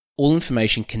All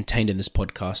information contained in this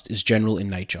podcast is general in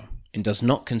nature and does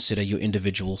not consider your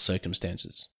individual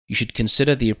circumstances. You should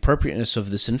consider the appropriateness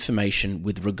of this information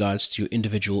with regards to your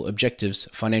individual objectives,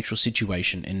 financial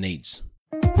situation, and needs.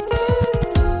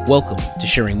 Welcome to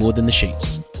Sharing More Than the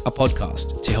Sheets, a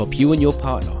podcast to help you and your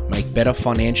partner make better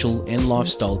financial and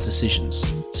lifestyle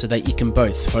decisions so that you can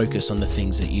both focus on the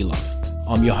things that you love.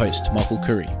 I'm your host, Michael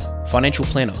Curry, financial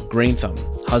planner, green thumb,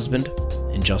 husband,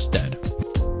 and just dad.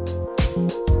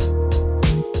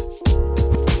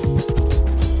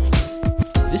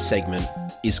 This segment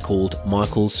is called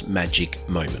Michael's Magic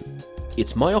Moment.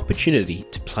 It's my opportunity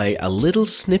to play a little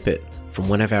snippet from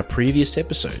one of our previous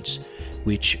episodes,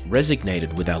 which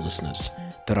resonated with our listeners,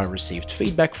 that I received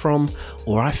feedback from,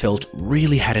 or I felt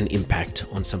really had an impact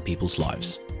on some people's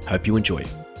lives. Hope you enjoy.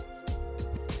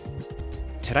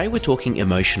 Today we're talking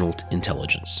emotional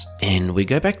intelligence, and we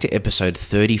go back to episode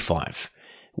 35,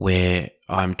 where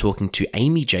I'm talking to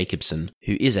Amy Jacobson,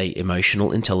 who is an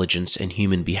emotional intelligence and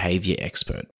human behavior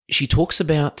expert. She talks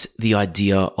about the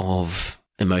idea of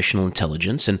emotional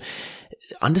intelligence and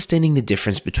understanding the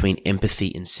difference between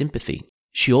empathy and sympathy.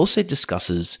 She also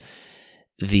discusses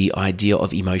the idea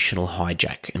of emotional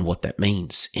hijack and what that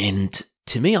means. And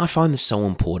to me, I find this so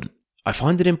important. I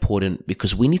find it important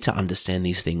because we need to understand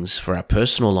these things for our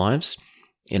personal lives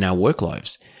and our work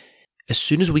lives. As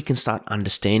soon as we can start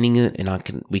understanding it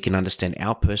and we can understand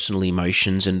our personal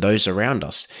emotions and those around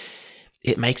us,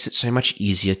 it makes it so much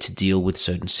easier to deal with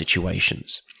certain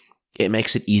situations. It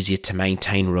makes it easier to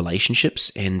maintain relationships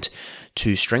and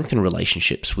to strengthen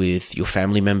relationships with your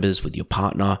family members, with your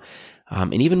partner,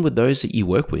 and even with those that you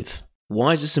work with.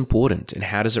 Why is this important, and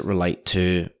how does it relate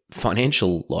to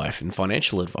financial life and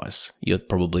financial advice? You're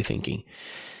probably thinking.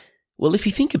 Well, if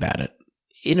you think about it,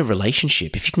 in a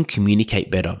relationship, if you can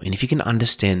communicate better and if you can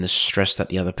understand the stress that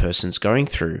the other person's going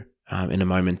through in a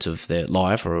moment of their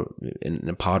life or in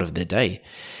a part of their day,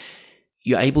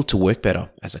 you're able to work better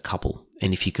as a couple.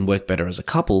 And if you can work better as a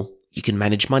couple, you can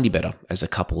manage money better as a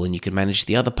couple, and you can manage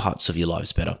the other parts of your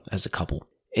lives better as a couple.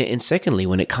 And secondly,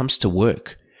 when it comes to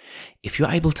work, if you're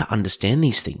able to understand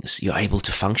these things, you're able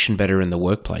to function better in the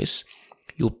workplace,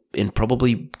 and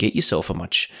probably get yourself a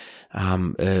much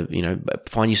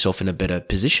find yourself in a better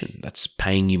position that's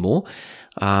paying you more,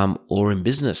 or in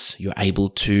business, you're able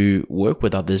to work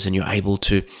with others and you're able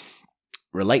to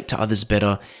relate to others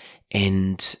better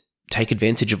and take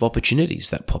advantage of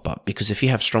opportunities that pop up. Because if you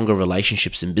have stronger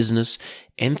relationships in business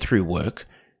and through work,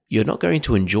 you're not going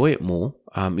to enjoy it more.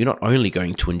 You're not only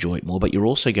going to enjoy it more, but you're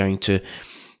also going to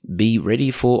be ready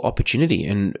for opportunity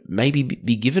and maybe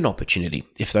be given opportunity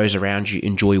if those around you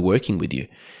enjoy working with you.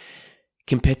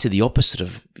 Compared to the opposite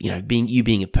of,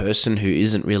 being a person who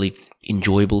isn't really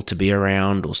enjoyable to be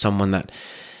around, or someone that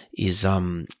is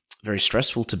very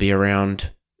stressful to be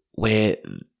around, where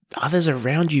others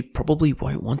around you probably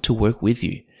won't want to work with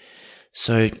you.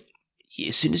 So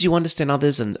as soon as you understand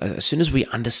others, and as soon as we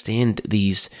understand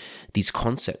these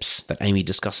concepts that Amy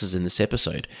discusses in this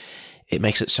episode, it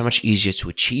makes it so much easier to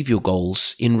achieve your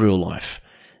goals in real life,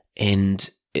 and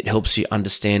it helps you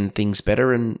understand things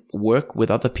better and work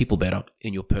with other people better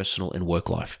in your personal and work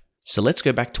life. So let's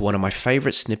go back to one of my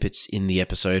favorite snippets in the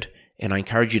episode, and I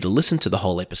encourage you to listen to the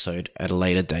whole episode at a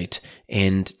later date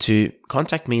and to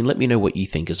contact me and let me know what you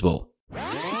think as well.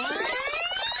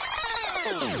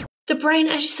 The brain,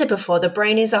 as you said before, the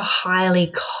brain is a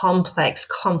highly complex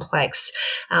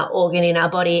organ in our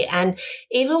body. And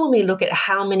even when we look at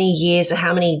how many years or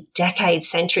how many decades,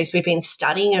 centuries we've been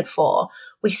studying it for,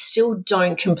 we still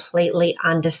don't completely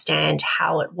understand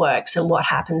how it works and what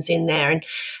happens in there.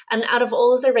 And out of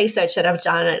all of the research that I've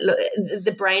done,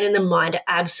 the brain and the mind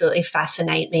absolutely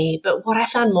fascinate me. But what I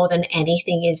found more than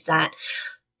anything is that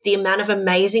the amount of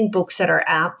amazing books that are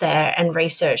out there and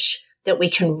research that we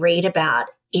can read about,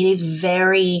 it's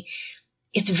very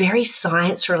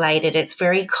science related. It's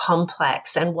very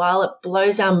complex. And while it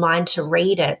blows our mind to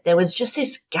read it, there was just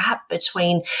this gap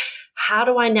between how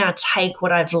do I now take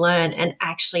what I've learned and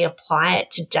actually apply it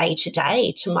to day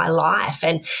to my life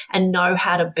and know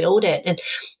how to build it.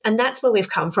 And that's where we've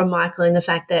come from, Michael, in the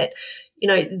fact that,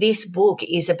 this book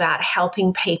is about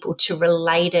helping people to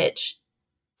relate it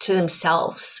to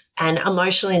themselves, and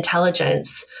emotional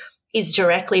intelligence is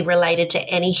directly related to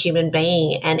any human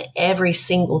being, and every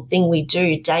single thing we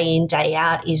do day in, day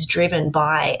out is driven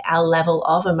by our level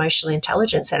of emotional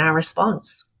intelligence and our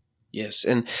response. Yes.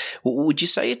 And would you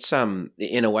say it's,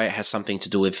 in a way, it has something to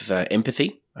do with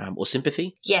empathy? Or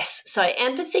sympathy? Yes. So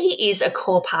empathy is a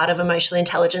core part of emotional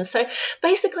intelligence. So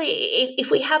basically, if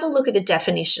we have a look at the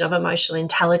definition of emotional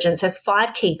intelligence, there's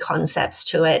 5 key concepts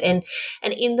to it. And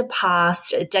in the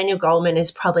past, Daniel Goleman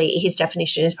his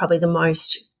definition is probably the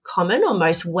most common or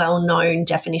most well-known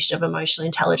definition of emotional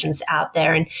intelligence out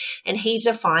there. And he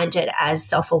defined it as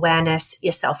self-awareness,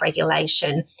 your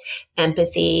self-regulation,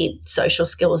 empathy, social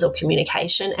skills or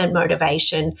communication, and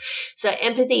motivation. So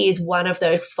empathy is one of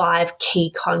those 5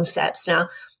 key concepts. Now,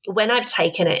 when I've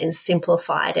taken it and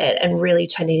simplified it and really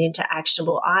turned it into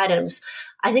actionable items,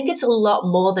 I think it's a lot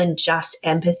more than just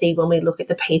empathy when we look at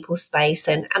the people space.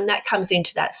 And that comes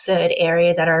into that third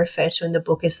area that I refer to in the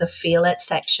book as the feel it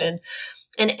section.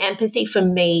 And empathy for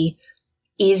me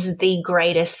is the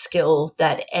greatest skill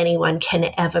that anyone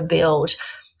can ever build.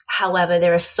 However,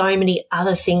 there are so many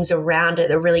other things around it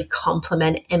that really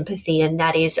complement empathy, and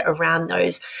that is around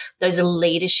those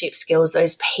leadership skills,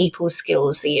 those people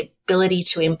skills, the ability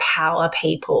to empower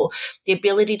people, the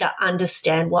ability to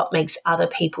understand what makes other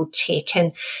people tick.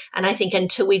 And I think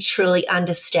until we truly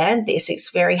understand this, it's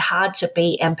very hard to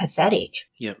be empathetic.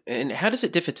 Yeah. And how does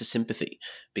it differ to sympathy?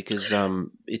 Because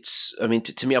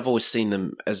to me, I've always seen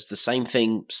them as the same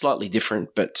thing, slightly different.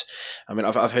 But I mean,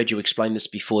 I've heard you explain this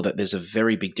before, that there's a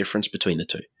very big difference between the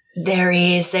two. There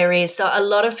is. So a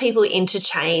lot of people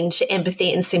interchange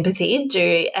empathy and sympathy,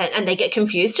 and they get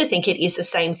confused to think it is the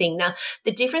same thing. Now,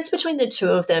 the difference between the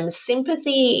two of them,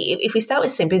 sympathy, if we start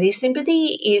with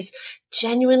sympathy is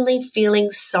genuinely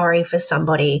feeling sorry for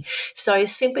somebody. So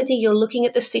sympathy, you're looking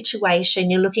at the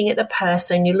situation, you're looking at the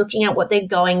person, you're looking at what they're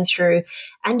going through,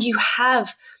 and you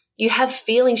have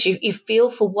feelings, you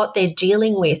feel for what they're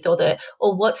dealing with or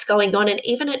what's going on. And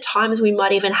even at times we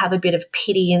might even have a bit of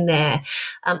pity in there.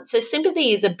 So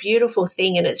sympathy is a beautiful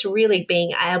thing, and it's really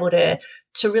being able to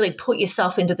really put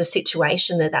yourself into the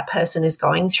situation that person is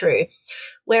going through.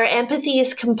 Where empathy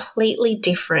is completely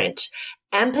different.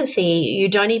 Empathy, you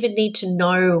don't even need to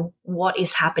know what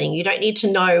is happening. You don't need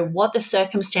to know what the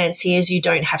circumstance is. You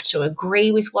don't have to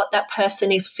agree with what that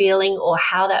person is feeling or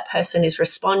how that person is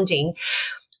responding.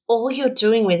 All you're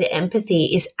doing with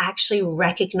empathy is actually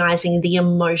recognizing the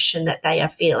emotion that they are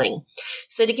feeling.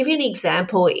 So to give you an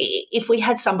example, if we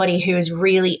had somebody who is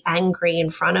really angry in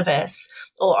front of us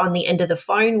or on the end of the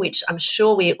phone, which I'm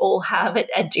sure we all have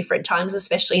at different times,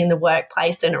 especially in the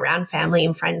workplace and around family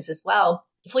and friends as well.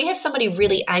 If we have somebody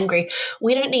really angry,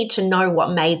 we don't need to know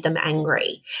what made them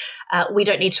angry. We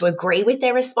don't need to agree with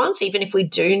their response. Even if we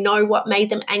do know what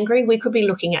made them angry, we could be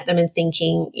looking at them and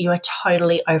thinking, you are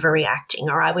totally overreacting,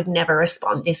 or I would never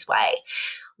respond this way.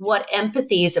 What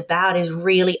empathy is about is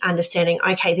really understanding,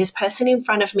 okay, this person in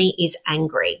front of me is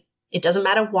angry. It doesn't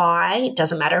matter why. It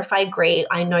doesn't matter if I agree.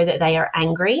 I know that they are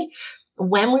angry.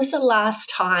 When was the last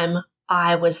time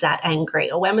I was that angry?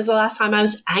 Or when was the last time I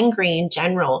was angry in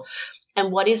general?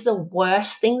 And what is the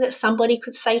worst thing that somebody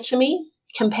could say to me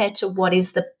compared to what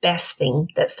is the best thing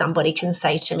that somebody can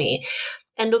say to me?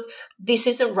 And look, this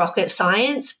isn't rocket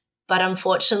science, but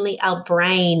unfortunately our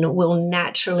brain will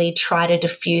naturally try to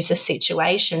diffuse a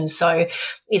situation. So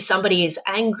if somebody is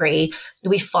angry,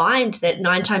 we find that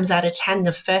 9 times out of 10,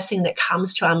 the first thing that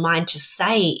comes to our mind to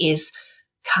say is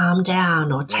calm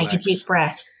down or take a deep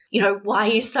breath. Why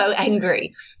are you so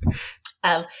angry?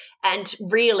 And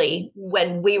really,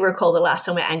 when we recall the last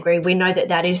time we're angry, we know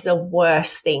that is the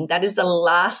worst thing. That is the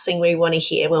last thing we want to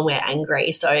hear when we're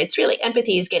angry. So it's really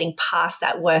empathy is getting past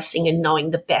that worst thing and knowing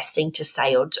the best thing to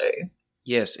say or do.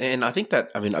 Yes, and I think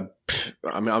that,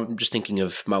 I'm just thinking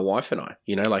of my wife and I,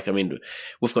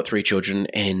 we've got 3 children,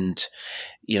 and,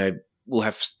 we'll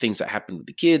have things that happen with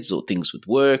the kids or things with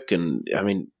work. And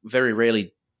very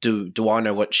rarely do I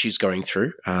know what she's going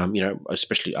through,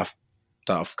 especially after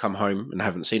I've come home and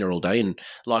haven't seen her all day. And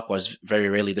likewise, very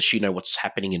rarely does she know what's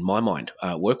happening in my mind,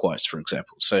 work-wise, for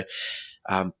example. So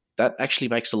that actually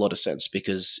makes a lot of sense,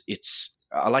 because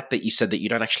I like that you said that you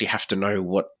don't actually have to know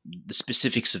what the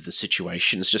specifics of the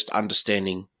situation. It's just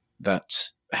understanding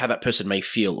how that person may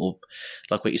feel, or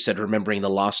like what you said, remembering the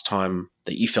last time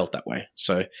that you felt that way.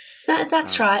 So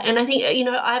that's right. And I think,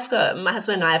 my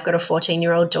husband and I have got a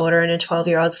 14-year-old daughter and a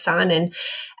 12-year-old son.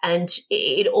 And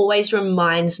it always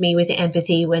reminds me with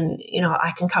empathy when,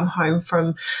 I can come home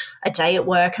from a day at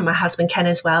work, and my husband can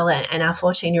as well. And our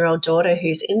 14-year-old daughter,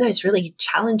 who's in those really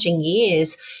challenging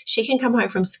years, she can come home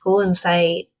from school and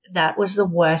say, that was the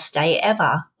worst day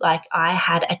ever. Like, I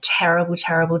had a terrible,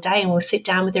 terrible day. And we'll sit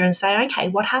down with her and say, okay,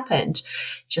 what happened?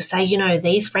 She'll say,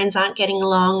 these friends aren't getting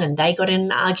along and they got in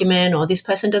an argument, or this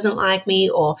person doesn't like me,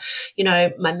 or,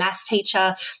 my maths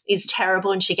teacher is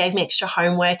terrible and she gave me extra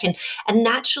homework. And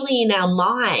naturally in our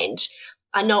mind,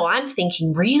 I know I'm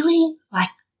thinking, really?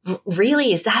 Like,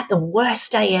 really? Is that the worst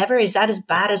day ever? Is that as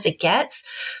bad as it gets?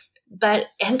 But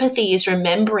empathy is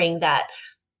remembering that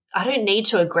I don't need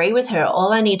to agree with her.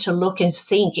 All I need to look and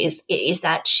think is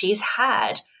that she's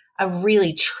had a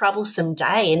really troublesome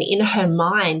day, and in her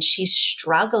mind, she's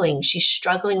struggling. She's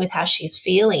struggling with how she's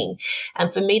feeling.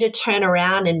 And for me to turn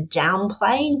around and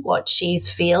downplay what she's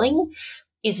feeling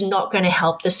is not going to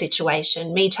help the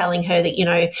situation. Me telling her that,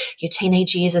 your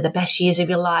teenage years are the best years of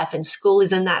your life and school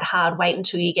isn't that hard. Wait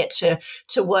until you get to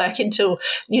work, until,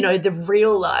 the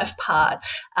real life part.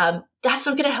 That's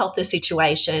not going to help the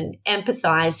situation.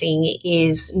 Empathizing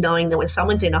is knowing that when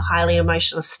someone's in a highly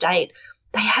emotional state,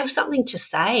 they have something to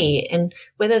say. And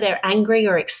whether they're angry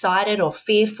or excited or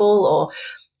fearful or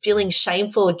feeling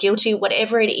shameful or guilty,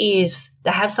 whatever it is,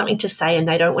 they have something to say, and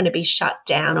they don't want to be shut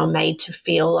down or made to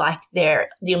feel like the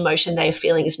emotion they're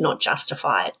feeling is not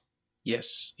justified.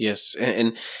 Yes.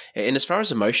 And as far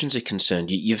as emotions are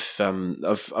concerned,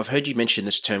 I've heard you mention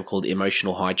this term called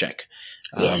emotional hijack.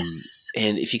 Yes.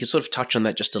 And if you could sort of touch on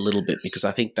that just a little bit, because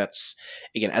I think that's,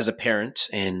 again, as a parent,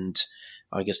 and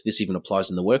I guess this even applies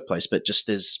in the workplace, but just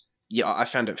I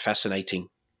found it fascinating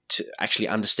to actually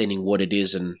understanding what it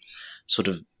is and sort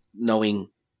of knowing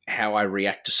how I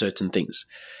react to certain things.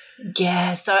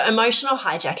 Yeah, so emotional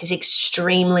hijack is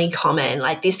extremely common.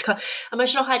 Like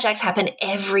emotional hijacks happen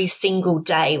every single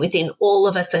day within all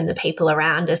of us and the people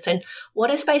around us. And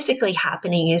what is basically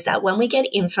happening is that when we get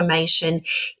information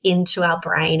into our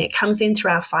brain, it comes in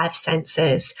through our 5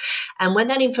 senses. And when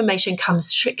that information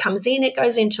comes in, it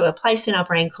goes into a place in our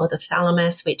brain called the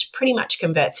thalamus, which pretty much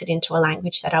converts it into a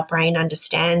language that our brain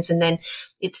understands. And then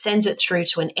it sends it through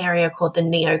to an area called the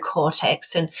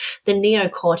neocortex. And the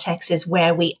neocortex is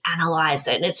where we analyze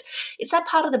it. And it's that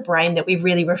part of the brain that we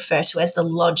really refer to as the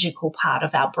logical part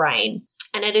of our brain.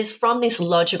 And it is from this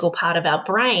logical part of our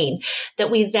brain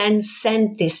that we then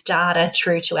send this data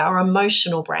through to our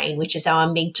emotional brain, which is our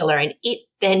amygdala, and it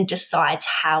then decides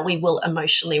how we will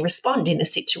emotionally respond in a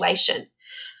situation.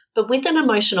 But with an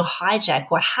emotional hijack,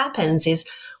 what happens is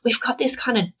we've got this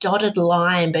kind of dotted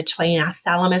line between our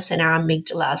thalamus and our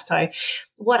amygdala. So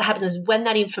what happens is when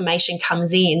that information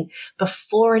comes in,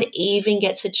 before it even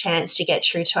gets a chance to get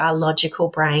through to our logical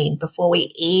brain, before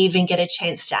we even get a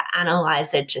chance to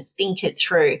analyze it, to think it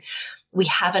through, we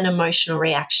have an emotional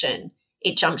reaction.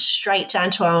 It jumps straight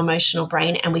down to our emotional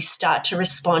brain and we start to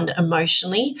respond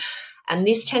emotionally. And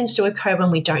this tends to occur when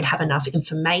we don't have enough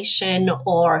information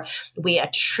or we are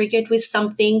triggered with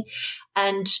something.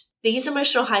 And these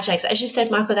emotional hijacks, as you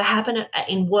said, Michael, they happen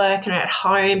in work and at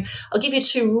home. I'll give you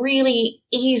 2 really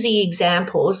easy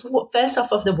examples. First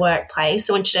off, of the workplace,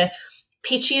 I want you to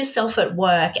picture yourself at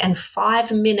work, and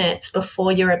 5 minutes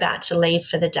before you're about to leave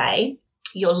for the day,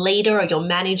 your leader or your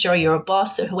manager or your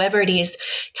boss or whoever it is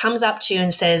comes up to you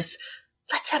and says,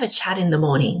 "Let's have a chat in the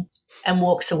morning," and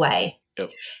walks away. Yep.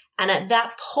 And at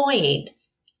that point,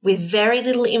 with very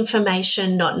little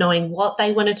information, not knowing what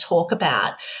they want to talk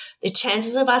about, the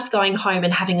chances of us going home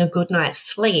and having a good night's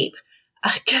sleep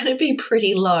are going to be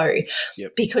pretty low.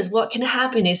 Yep. Because what can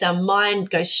happen is our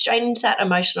mind goes straight into that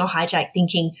emotional hijack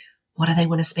thinking, what do they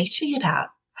want to speak to me about?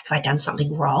 Like, have I done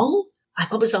something wrong?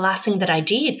 Like, what was the last thing that I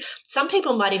did? Some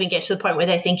people might even get to the point where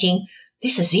they're thinking,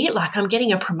 this is it. Like, I'm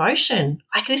getting a promotion.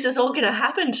 Like, this is all going to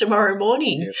happen tomorrow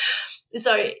morning. Yep.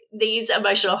 So these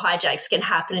emotional hijacks can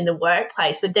happen in the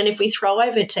workplace. But then if we throw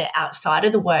over to outside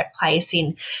of the workplace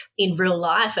in real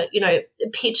life, the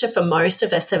picture for most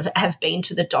of us have been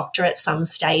to the doctor at some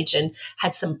stage and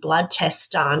had some blood tests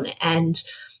done. And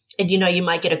you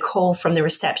might get a call from the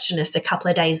receptionist a couple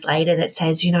of days later that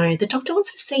says, the doctor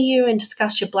wants to see you and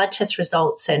discuss your blood test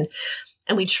results. And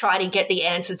we try to get the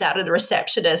answers out of the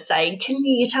receptionist saying, can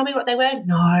you tell me what they were?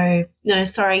 No,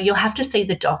 sorry, you'll have to see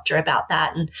the doctor about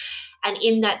that. And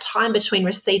in that time between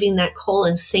receiving that call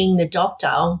and seeing the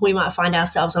doctor, we might find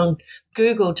ourselves on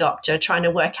Google Doctor trying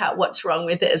to work out what's wrong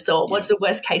with us or what's the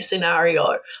worst case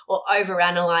scenario or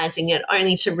overanalyzing it,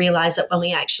 only to realize that when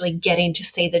we actually get in to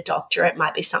see the doctor, it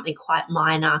might be something quite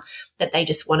minor that they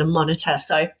just want to monitor.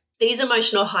 So these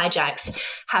emotional hijacks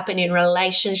happen in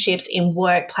relationships, in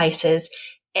workplaces,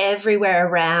 everywhere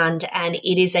around, and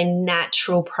it is a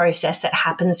natural process that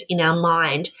happens in our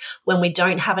mind when we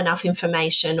don't have enough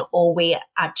information or we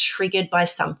are triggered by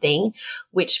something,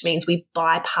 which means we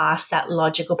bypass that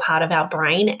logical part of our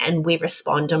brain and we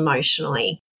respond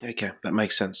emotionally. Okay, that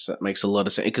makes sense. That makes a lot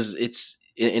of sense because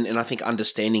and I think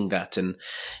understanding that and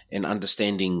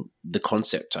understanding the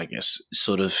concept, I guess,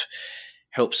 sort of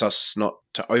helps us not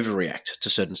to overreact to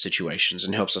certain situations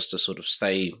and helps us to sort of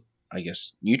stay, I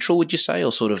guess, neutral, would you say,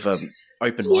 or sort of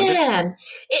open-minded? Yeah.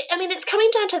 It's coming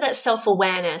down to that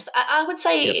self-awareness. I would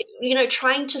say,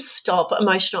 trying to stop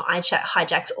emotional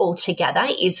hijacks altogether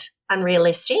is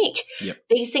unrealistic. Yep.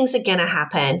 These things are going to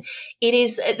happen. It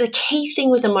is the key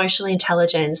thing with emotional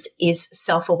intelligence is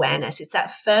self-awareness. It's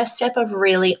that first step of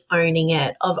really owning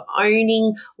it, of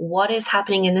owning what is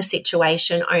happening in the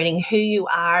situation, owning who you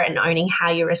are and owning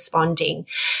how you're responding.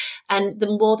 And the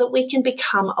more that we can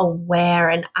become aware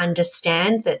and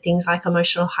understand that things like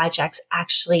emotional hijacks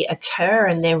actually occur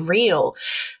and they're real,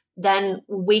 then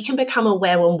we can become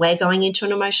aware when we're going into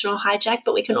an emotional hijack,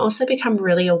 but we can also become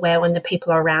really aware when the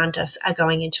people around us are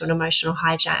going into an emotional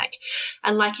hijack.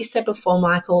 And like you said before,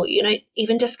 Michael,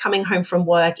 even just coming home from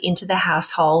work into the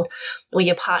household, or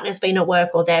your partner's been at work,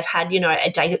 or they've had,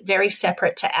 a day very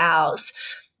separate to ours,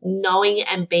 knowing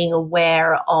and being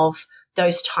aware of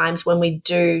those times when we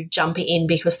do jump in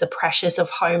because the pressures of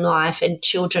home life and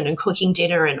children and cooking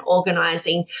dinner and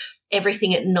organizing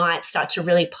everything at night start to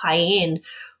really play in.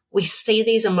 We see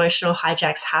these emotional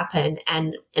hijacks happen,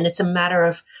 and it's a matter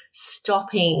of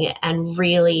stopping and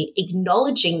really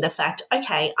acknowledging the fact,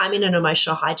 okay, I'm in an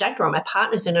emotional hijack, or my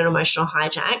partner's in an emotional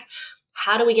hijack.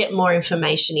 How do we get more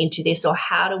information into this, or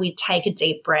how do we take a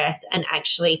deep breath and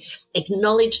actually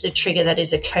acknowledge the trigger that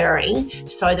is occurring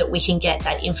so that we can get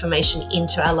that information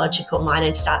into our logical mind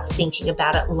and start thinking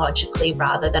about it logically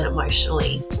rather than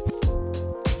emotionally?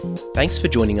 Thanks for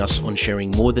joining us on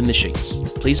Sharing More Than the Sheets.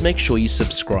 Please make sure you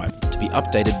subscribe to be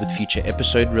updated with future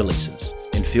episode releases,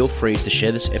 and feel free to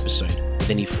share this episode with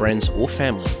any friends or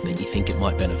family that you think it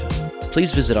might benefit.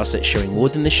 Please visit us at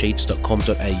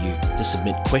sharingmorethanthesheets.com.au to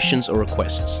submit questions or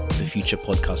requests for future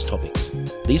podcast topics.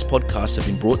 These podcasts have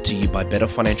been brought to you by Better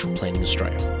Financial Planning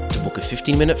Australia. To book a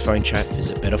 15-minute phone chat,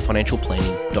 visit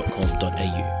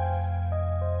betterfinancialplanning.com.au.